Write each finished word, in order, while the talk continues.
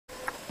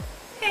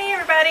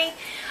everybody.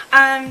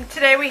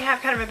 Today we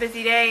have kind of a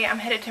busy day. I'm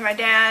headed to my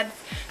dad's,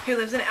 who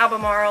lives in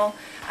Albemarle,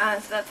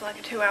 so that's like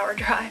a 2-hour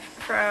drive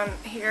from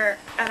here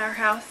at our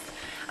house.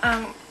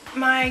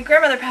 My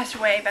grandmother passed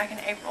away back in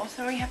April,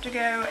 so we have to go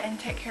and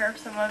take care of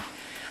some of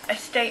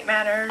estate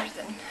matters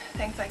and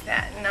things like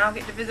that. And I'll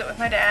get to visit with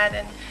my dad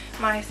and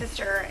my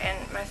sister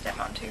and my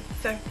stepmom too,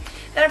 so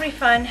that'll be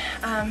fun.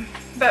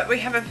 But we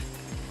have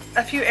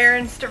a few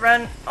errands to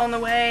run on the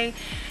way,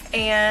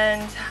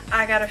 and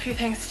I got a few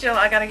things still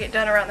I gotta get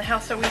done around the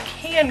house so we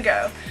can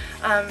go.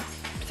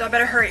 So I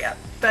better hurry up.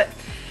 But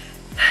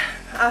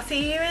I'll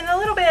see you in a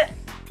little bit.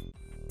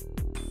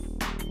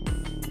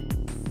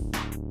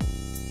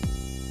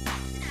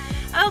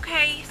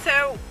 Okay,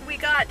 so we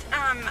got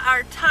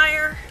our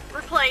tire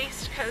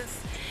replaced because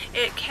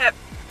it kept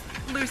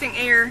losing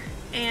air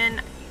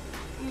and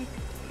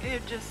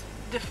it just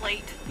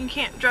deflate. You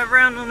can't drive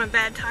around on a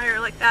bad tire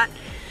like that.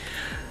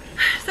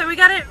 So we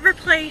got it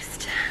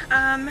replaced,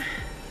 and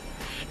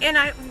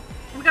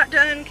we got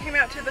done, came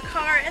out to the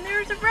car, and there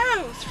was a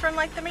rose from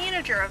like the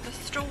manager of the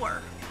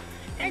store.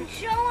 And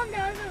show them the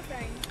other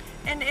thing.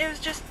 And it was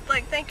just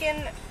like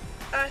thanking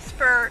us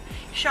for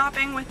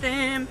shopping with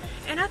them,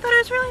 and I thought it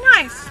was really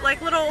nice, like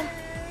little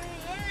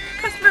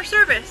customer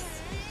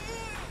service.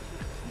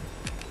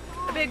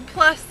 A big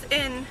plus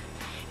in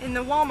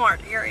the Walmart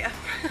area.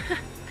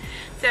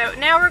 So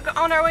now we're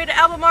on our way to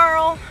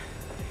Albemarle,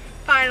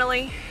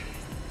 finally.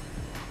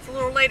 It's a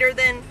little later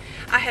than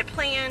I had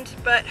planned,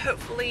 but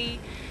hopefully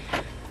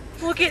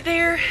we'll get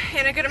there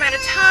in a good amount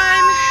of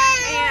time.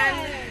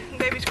 And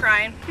baby's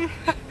crying.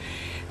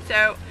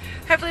 So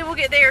hopefully we'll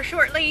get there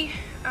shortly,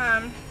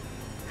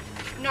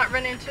 not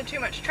run into too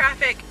much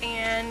traffic,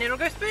 and it'll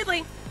go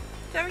smoothly.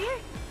 So yeah.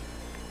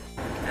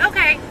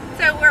 Okay,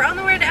 so we're on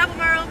the way to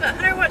Albemarle, but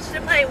Hunter wants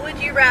to play Would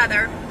You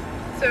Rather.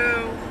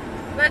 So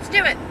let's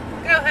do it.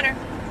 Go, Hunter.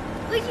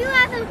 Would you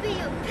rather be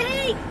a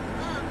pig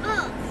or a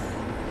horse?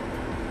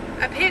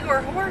 A pig or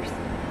a horse?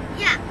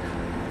 Yeah.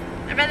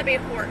 I'd rather be a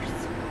horse.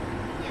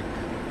 Yeah.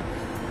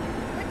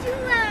 Would you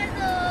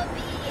rather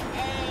be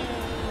a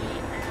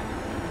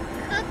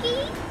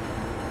cookie,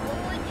 or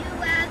would you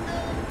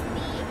rather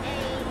be a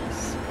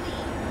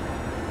sweet?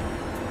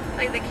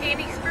 Like the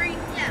candy spree?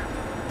 Yeah.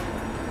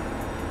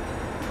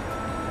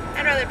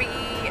 I'd rather be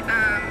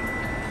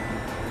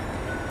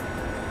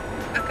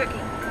a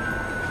cookie.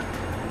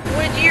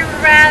 Would you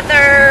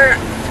rather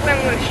swim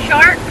with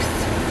sharks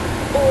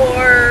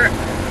or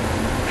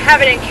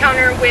have an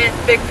encounter with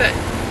Bigfoot?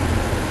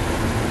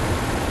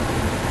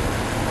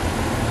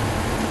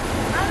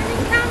 Have an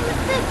encounter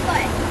with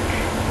Bigfoot.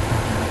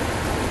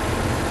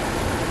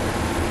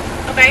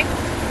 Okay.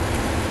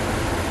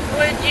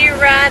 Would you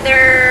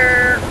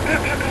rather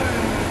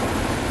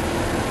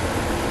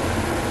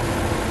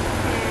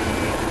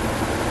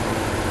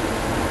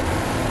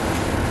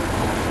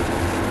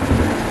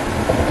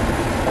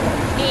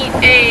eat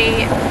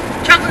a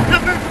chocolate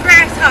covered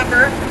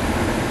grasshopper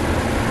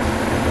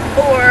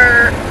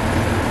or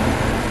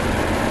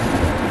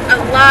a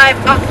live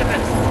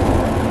octopus?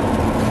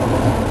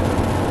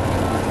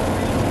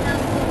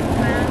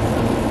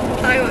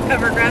 Chocolate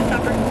covered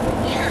grasshopper?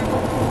 Yeah.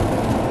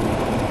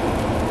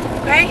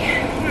 Okay.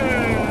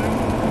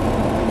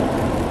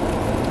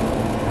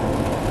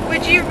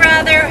 Would you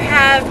rather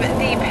have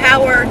the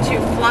power to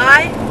fly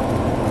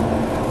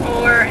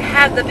or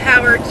have the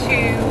power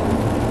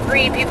to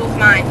read people's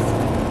minds?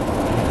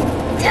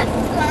 To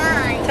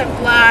fly. To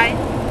fly.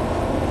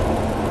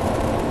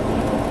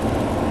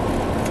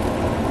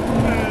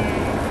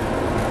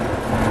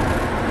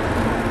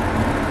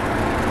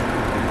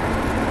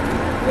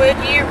 Would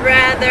you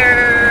rather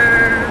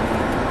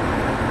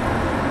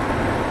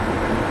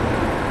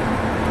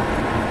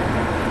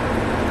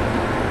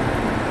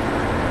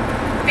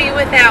be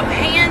without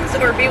hands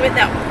or be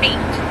without feet?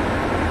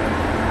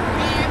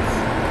 Hands.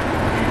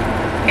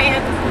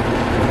 Hands.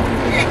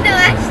 No,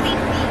 actually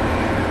feet.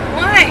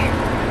 Why?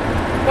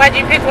 Why'd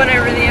you pick one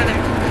over the other?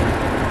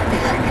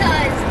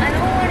 Because I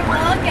don't want to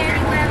walk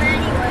anywhere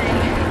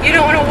anyway. You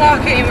don't want to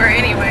walk anywhere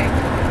anyway.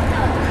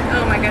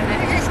 No. Oh my goodness.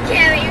 Just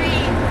carry me.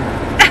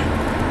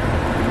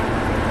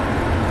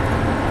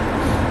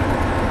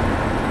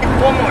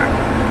 One more.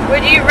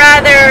 Would you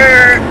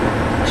rather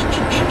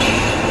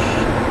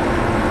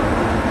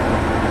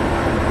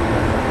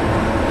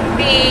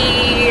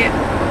be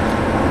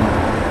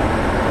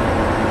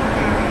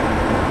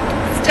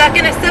stuck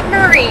in a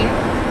submarine,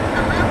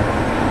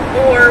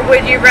 or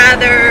would you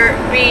rather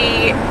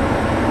be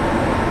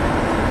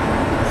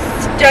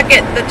stuck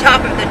at the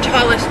top of the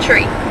tallest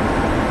tree?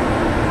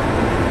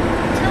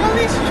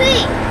 Tallest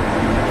tree.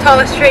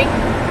 Tallest tree?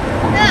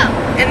 No.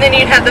 And then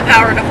you'd have the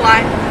power to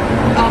fly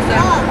also.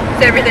 No.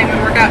 So everything would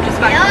work out just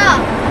fine.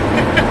 No.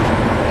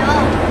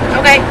 No.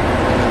 Okay.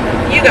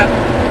 You go.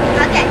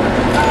 Okay.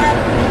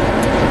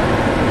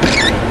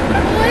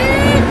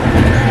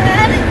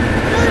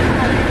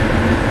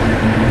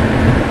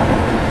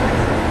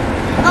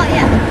 Oh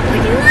yeah.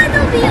 Would you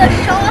rather be a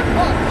shark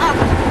or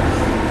octopus?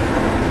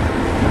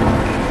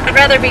 I'd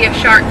rather be a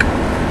shark.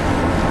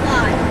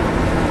 Why?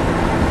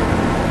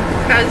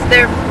 Because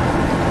they're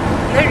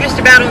They're just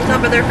about on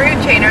top of their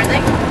food chain, aren't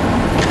they?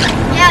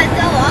 Yeah,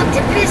 the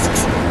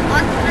octopuses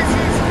and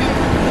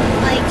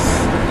like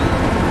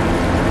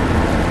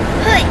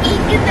put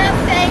ink in their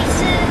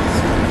faces.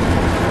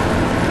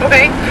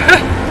 Okay.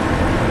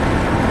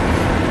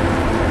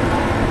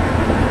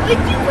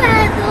 Would you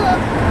rather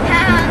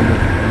have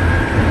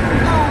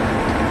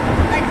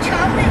a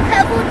chocolate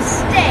covered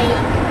steak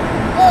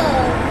or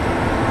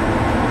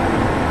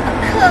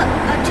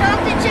a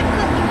chocolate chip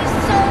cookie with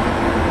salt,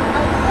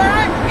 a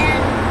lot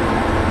and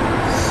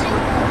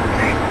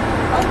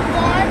a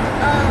lot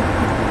of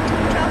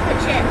chocolate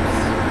chips?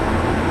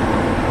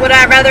 Would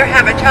I rather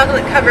have a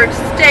chocolate covered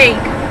steak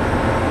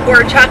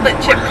or a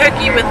chocolate chip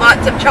cookie with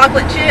lots of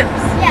chocolate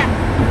chips? Yeah.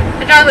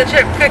 A chocolate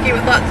chip cookie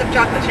with lots of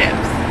chocolate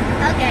chips.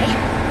 Okay.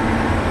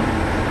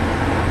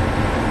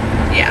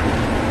 Yeah.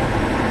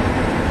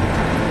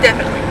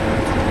 Definitely.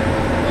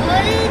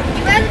 Would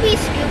you rather be a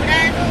scuba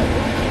diver or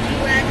would you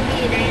rather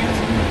be a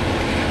dancer?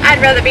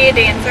 I'd rather be a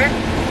dancer.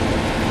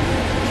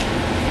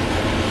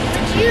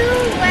 Would you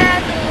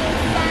rather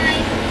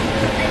find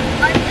an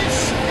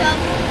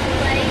undiscovered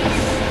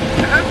place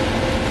or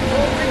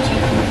would you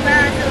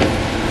rather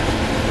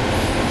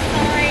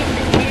find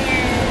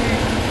an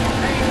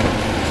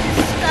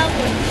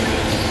undiscovered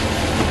place?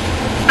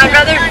 I'd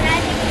rather... I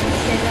think you can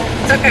say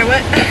that. Okay,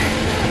 what?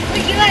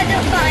 Would you rather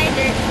find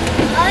an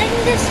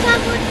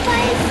undiscovered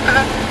place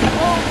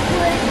or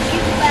would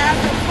you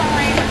rather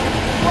find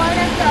one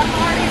of the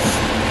hardest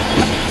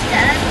species to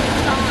ever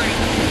find?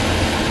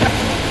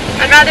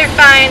 I'd rather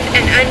find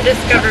an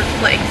undiscovered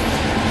place.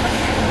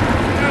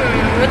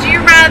 Would you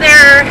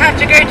rather have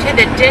to go to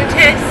the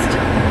dentist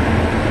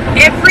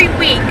every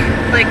week,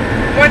 like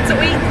once a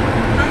week?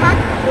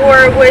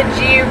 Or would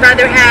you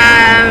rather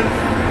have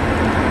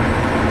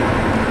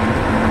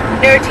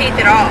no teeth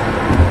at all?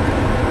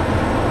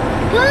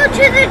 Go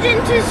to the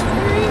dentist.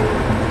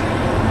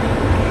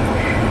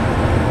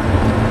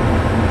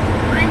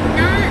 I'm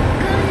not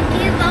gonna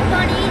give up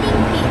on eating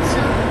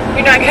pizza.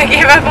 You're not gonna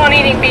give up on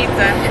eating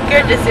pizza.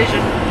 Good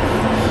decision.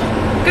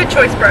 Good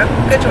choice, bro.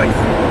 Good choice.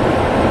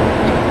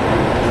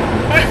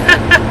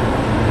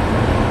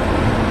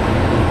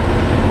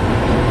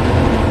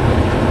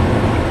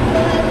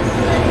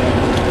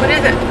 What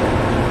is it?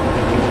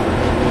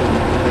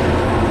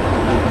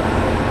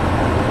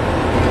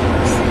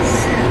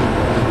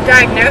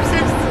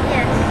 Diagnosis?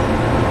 Yes.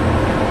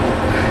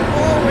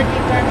 Or would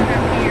you rather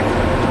have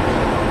cancer?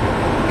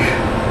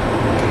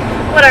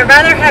 Would I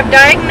rather have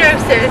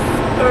diagnosis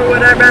or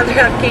would I rather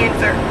have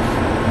cancer?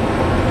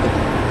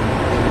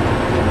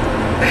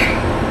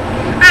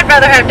 I'd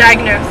rather have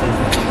diagnosis.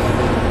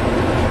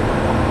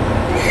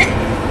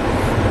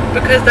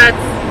 Because that's,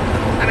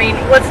 I mean,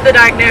 what's the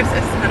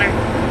diagnosis? I don't...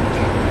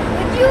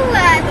 Would you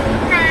rather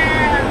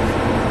have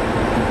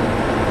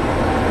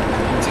a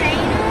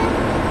container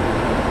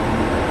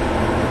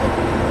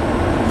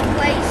with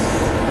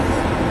waste?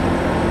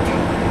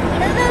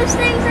 What are those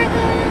things that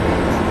go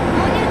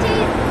on your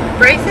teeth?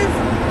 Braces?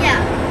 Yeah,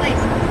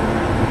 waste.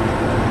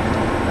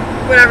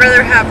 Would I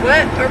rather have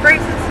what? Or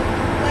braces?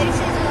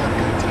 Waste is a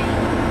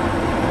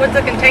container. What's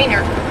a container?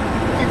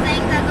 The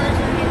thing that goes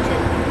on your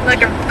tooth.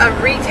 Like a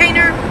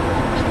retainer?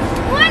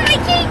 Why do I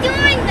keep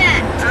doing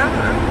that? I don't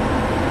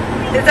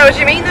know. Is that what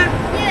you mean though?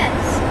 Yes.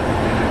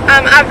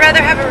 I'd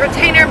rather have a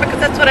retainer because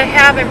that's what I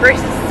have and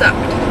braces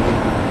sucked.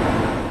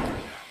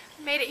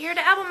 Made it here to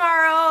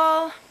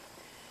Albemarle.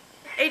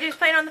 AJ's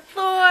playing on the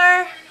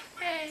floor.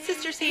 Hey.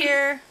 Sister's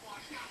here.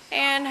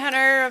 And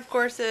Hunter, of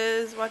course,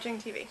 is watching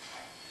TV.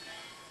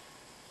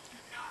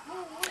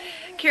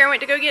 Karen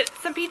went to go get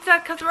some pizza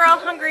because we're all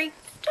hungry.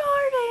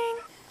 Starving.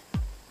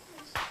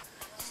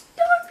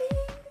 Starving.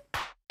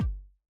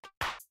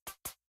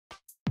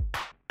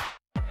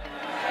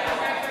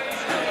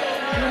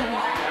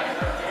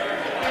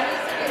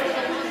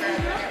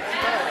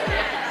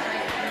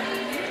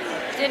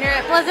 Dinner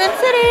at Pleasant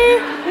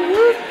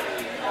City.